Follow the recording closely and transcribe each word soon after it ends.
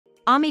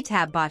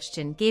Amitabh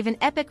Bachchan gave an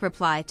epic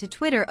reply to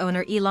Twitter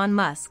owner Elon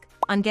Musk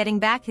on getting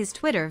back his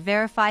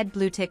Twitter-verified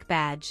Bluetick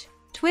badge.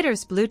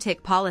 Twitter's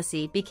Bluetick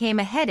policy became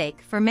a headache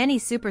for many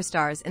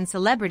superstars and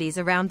celebrities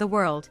around the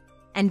world,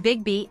 and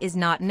Big B is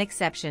not an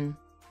exception.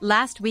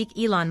 Last week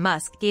Elon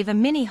Musk gave a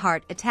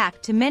mini-heart attack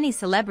to many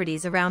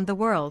celebrities around the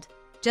world,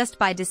 just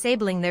by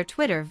disabling their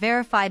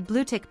Twitter-verified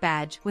Bluetick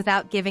badge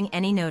without giving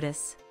any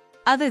notice.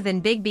 Other than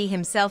Big B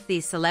himself,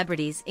 these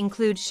celebrities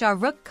include Shah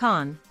Rukh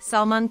Khan,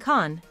 Salman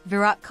Khan,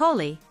 Virat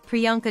Kohli,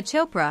 Priyanka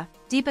Chopra,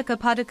 Deepika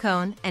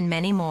Padukone, and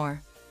many more.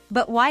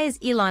 But why is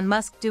Elon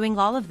Musk doing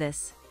all of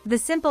this? The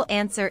simple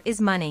answer is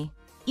money.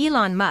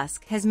 Elon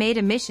Musk has made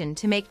a mission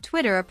to make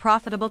Twitter a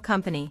profitable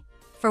company,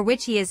 for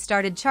which he has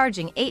started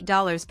charging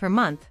 $8 per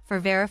month for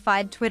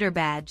verified Twitter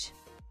badge.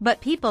 But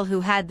people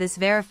who had this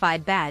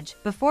verified badge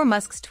before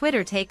Musk's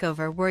Twitter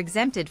takeover were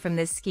exempted from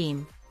this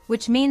scheme,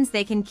 which means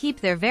they can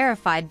keep their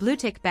verified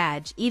Bluetick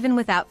badge even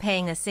without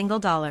paying a single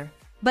dollar.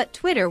 But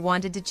Twitter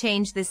wanted to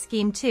change this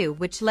scheme too,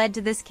 which led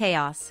to this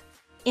chaos.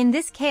 In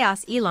this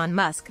chaos, Elon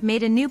Musk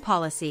made a new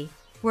policy,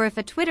 where if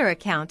a Twitter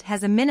account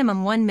has a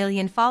minimum 1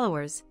 million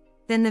followers,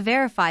 then the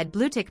verified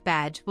Bluetick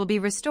badge will be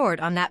restored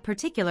on that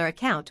particular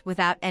account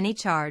without any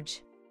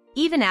charge.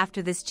 Even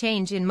after this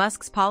change in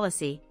Musk's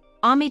policy,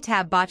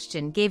 Amitabh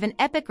Bachchan gave an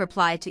epic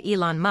reply to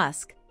Elon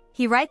Musk.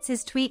 He writes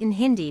his tweet in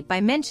Hindi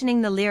by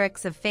mentioning the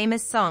lyrics of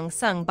famous song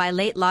sung by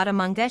late Lata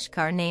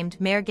Mangeshkar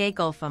named Mere Gay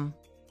Gulfam.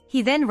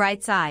 He then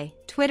writes, I,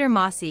 Twitter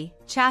Masi,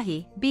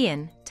 Chahi,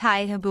 Bian,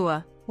 Tai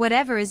Habua,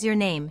 whatever is your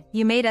name,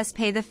 you made us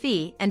pay the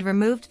fee and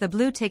removed the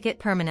blue ticket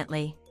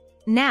permanently.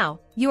 Now,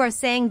 you are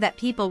saying that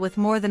people with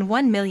more than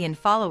 1 million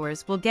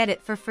followers will get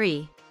it for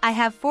free. I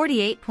have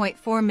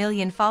 48.4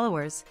 million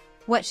followers.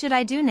 What should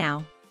I do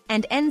now?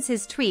 And ends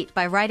his tweet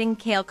by writing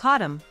Kale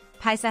Kadam,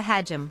 Paisa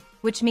Hajam,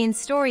 which means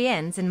story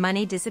ends and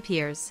money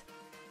disappears.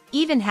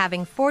 Even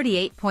having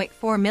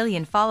 48.4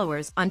 million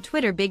followers on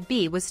Twitter, Big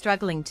B was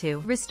struggling to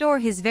restore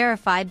his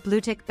verified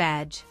Bluetick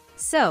badge.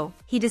 So,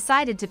 he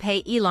decided to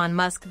pay Elon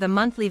Musk the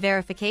monthly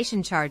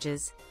verification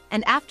charges,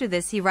 and after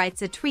this he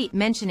writes a tweet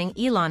mentioning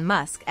Elon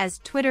Musk as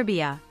Twitter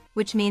Bia,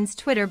 which means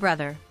Twitter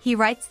brother. He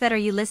writes that, are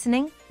you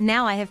listening?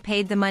 Now I have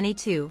paid the money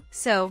too,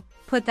 so,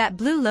 put that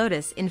blue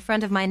lotus in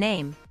front of my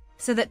name,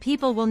 so that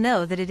people will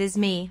know that it is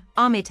me,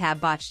 Amitabh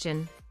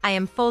Bachchan. I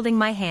am folding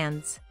my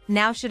hands.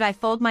 Now should I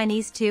fold my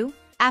knees too?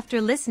 After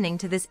listening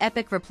to this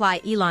epic reply,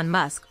 Elon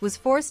Musk was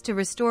forced to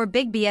restore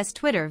Big B's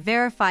Twitter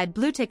verified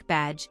Bluetick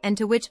badge, and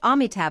to which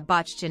Amitabh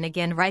Bachchan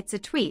again writes a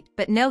tweet,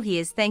 but no, he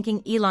is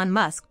thanking Elon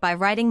Musk by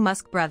writing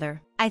Musk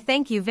brother. I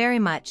thank you very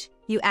much.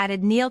 You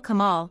added Neil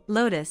Kamal,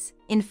 Lotus,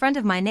 in front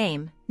of my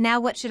name. Now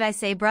what should I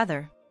say,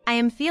 brother? I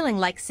am feeling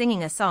like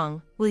singing a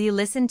song. Will you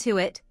listen to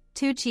it?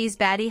 2 cheese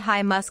baddie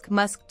hi Musk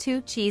Musk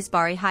 2 cheese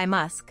bari hi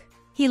Musk.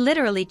 He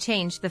literally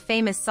changed the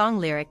famous song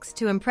lyrics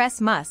to impress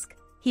Musk.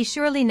 He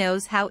surely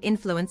knows how to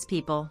influence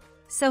people.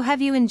 So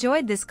have you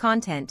enjoyed this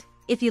content?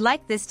 If you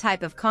like this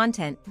type of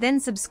content, then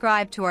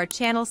subscribe to our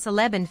channel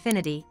Celeb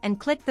Infinity and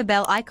click the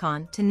bell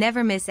icon to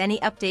never miss any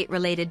update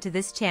related to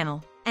this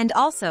channel. And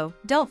also,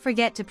 don't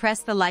forget to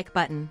press the like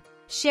button.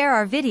 Share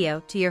our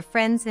video to your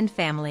friends and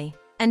family.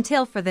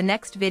 Until for the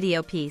next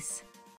video, peace.